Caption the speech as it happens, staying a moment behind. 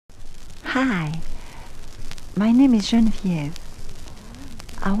Hi, my name is Geneviève.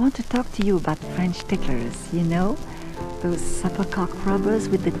 I want to talk to you about French ticklers, you know? Those supper-cock rubbers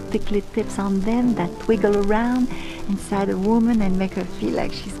with the tickly tips on them that wiggle around inside a woman and make her feel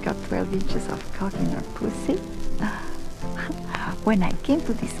like she's got 12 inches of cock in her pussy. When I came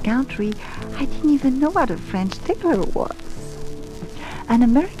to this country, I didn't even know what a French tickler was. An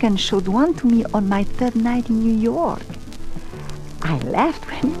American showed one to me on my third night in New York. I laughed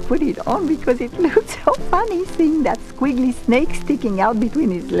when he put it on because it looked so funny seeing that squiggly snake sticking out between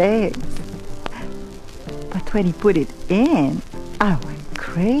his legs. But when he put it in, I went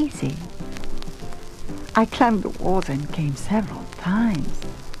crazy. I climbed the walls and came several times.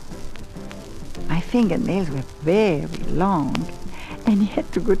 My fingernails were very long, and he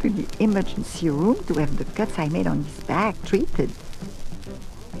had to go to the emergency room to have the cuts I made on his back treated.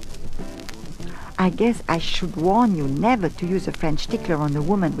 I guess I should warn you never to use a French tickler on a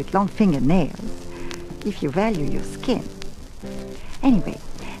woman with long fingernails, if you value your skin. Anyway,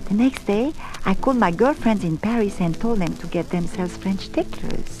 the next day, I called my girlfriends in Paris and told them to get themselves French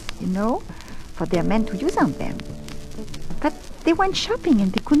ticklers, you know, for their men to use on them. But they went shopping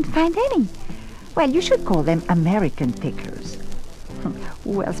and they couldn't find any. Well, you should call them American ticklers.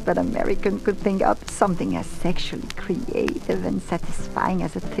 Who else but American could think up something as sexually creative and satisfying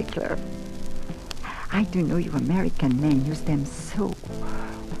as a tickler? I do know you American men use them so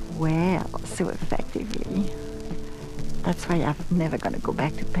effectively. That's why I'm never gonna go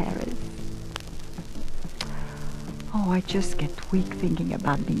back to Paris. Oh, I just get weak thinking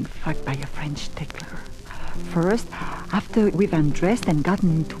about being fucked by a French tickler. First, after we've undressed and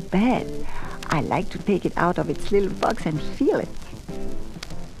gotten into bed, I like to take it out of its little box and feel it.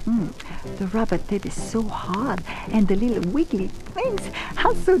 The rubber tip is so hard, and the little wiggly things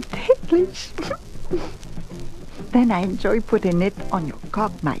are so ticklish. Then I enjoy putting it on your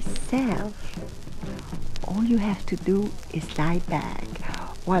cock myself. All you have to do is lie back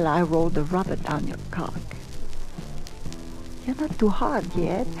while I roll the rubber down your cock. You're not too hard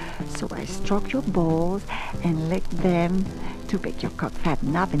yet, so I stroke your balls and lick them to make your cock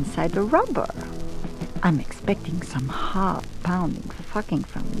fatten up inside the rubber. I'm expecting some heart-pounding fucking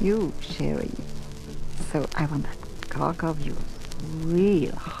from you, Sherry. So I want that cock of yours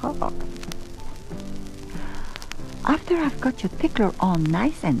real hard. After I've got your tickler all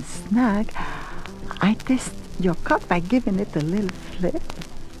nice and snug, I test your cock by giving it a little flip.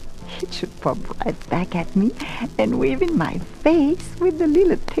 It should pop right back at me and wave in my face with the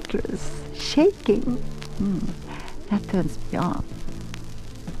little ticklers shaking. That turns me on.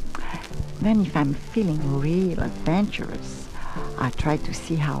 Then if I'm feeling real adventurous, I try to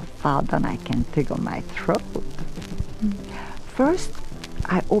see how far down I can tickle my throat. First,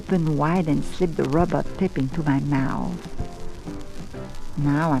 I open wide and slip the rubber tip into my mouth.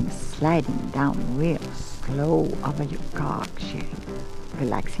 Now I'm sliding down real slow over your cock, Sherry,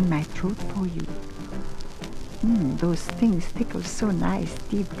 relaxing my throat for you. Those things tickle so nice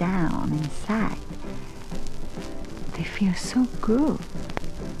deep down inside. They feel so good.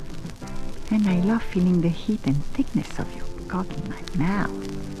 And I love feeling the heat and thickness of your cock in my mouth.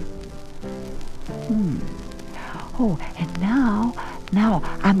 Oh, and now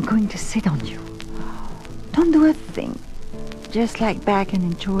I'm going to sit on you. Don't do a thing. Just lie back and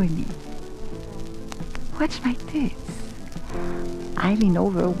enjoy me. Watch my tits. I lean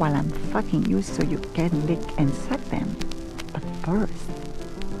over while I'm fucking you so you can lick and suck them. But first...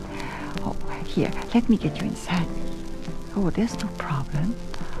 Oh, here, let me get you inside me. Oh, there's no problem.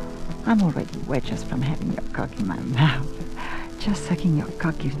 I'm already wet just from having your cock in my mouth. Just sucking your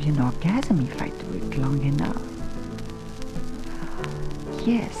cock gives me an orgasm if I do it long enough.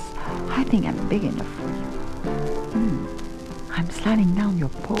 Yes, I think I'm big enough for you. I'm sliding down your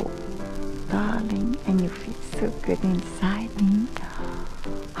pole, darling, and you feel so good inside me.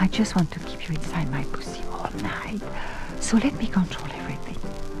 I just want to keep you inside my pussy all night, so let me control everything,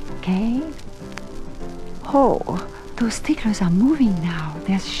 okay? Oh, those ticklers are moving now.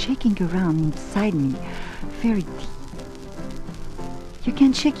 They're shaking around inside me, very deep. You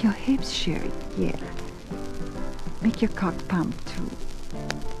can shake your hips, Sherry, yeah. Make your cock pump too.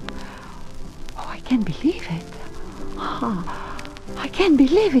 Oh, I can't believe it. I can't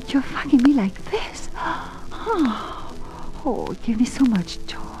believe it. You're fucking me like this. Oh, it gives me so much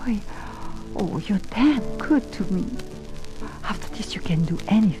joy. Oh, you're damn good to me. After this, you can do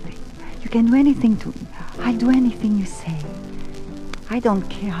anything. You can do anything to me. I'll do anything you say. I don't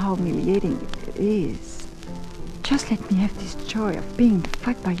care how humiliating it is. Just let me have this joy of being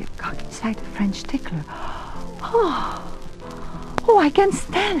fucked by your cock inside a French tickler. Oh, I can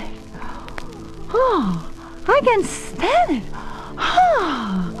stand it. Oh, I can stand it.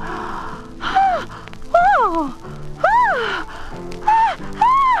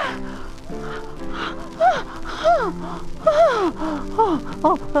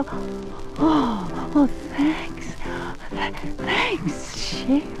 Oh, oh, thanks. Thanks,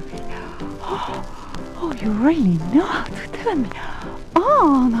 Sherry. Oh, you really know how to tell me.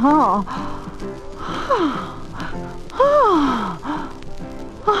 Oh, no.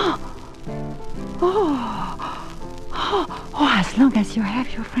 Oh, as long as you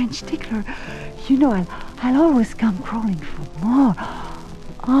have your French tickler, you know I'll always come crawling for more.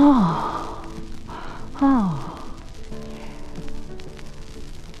 Oh.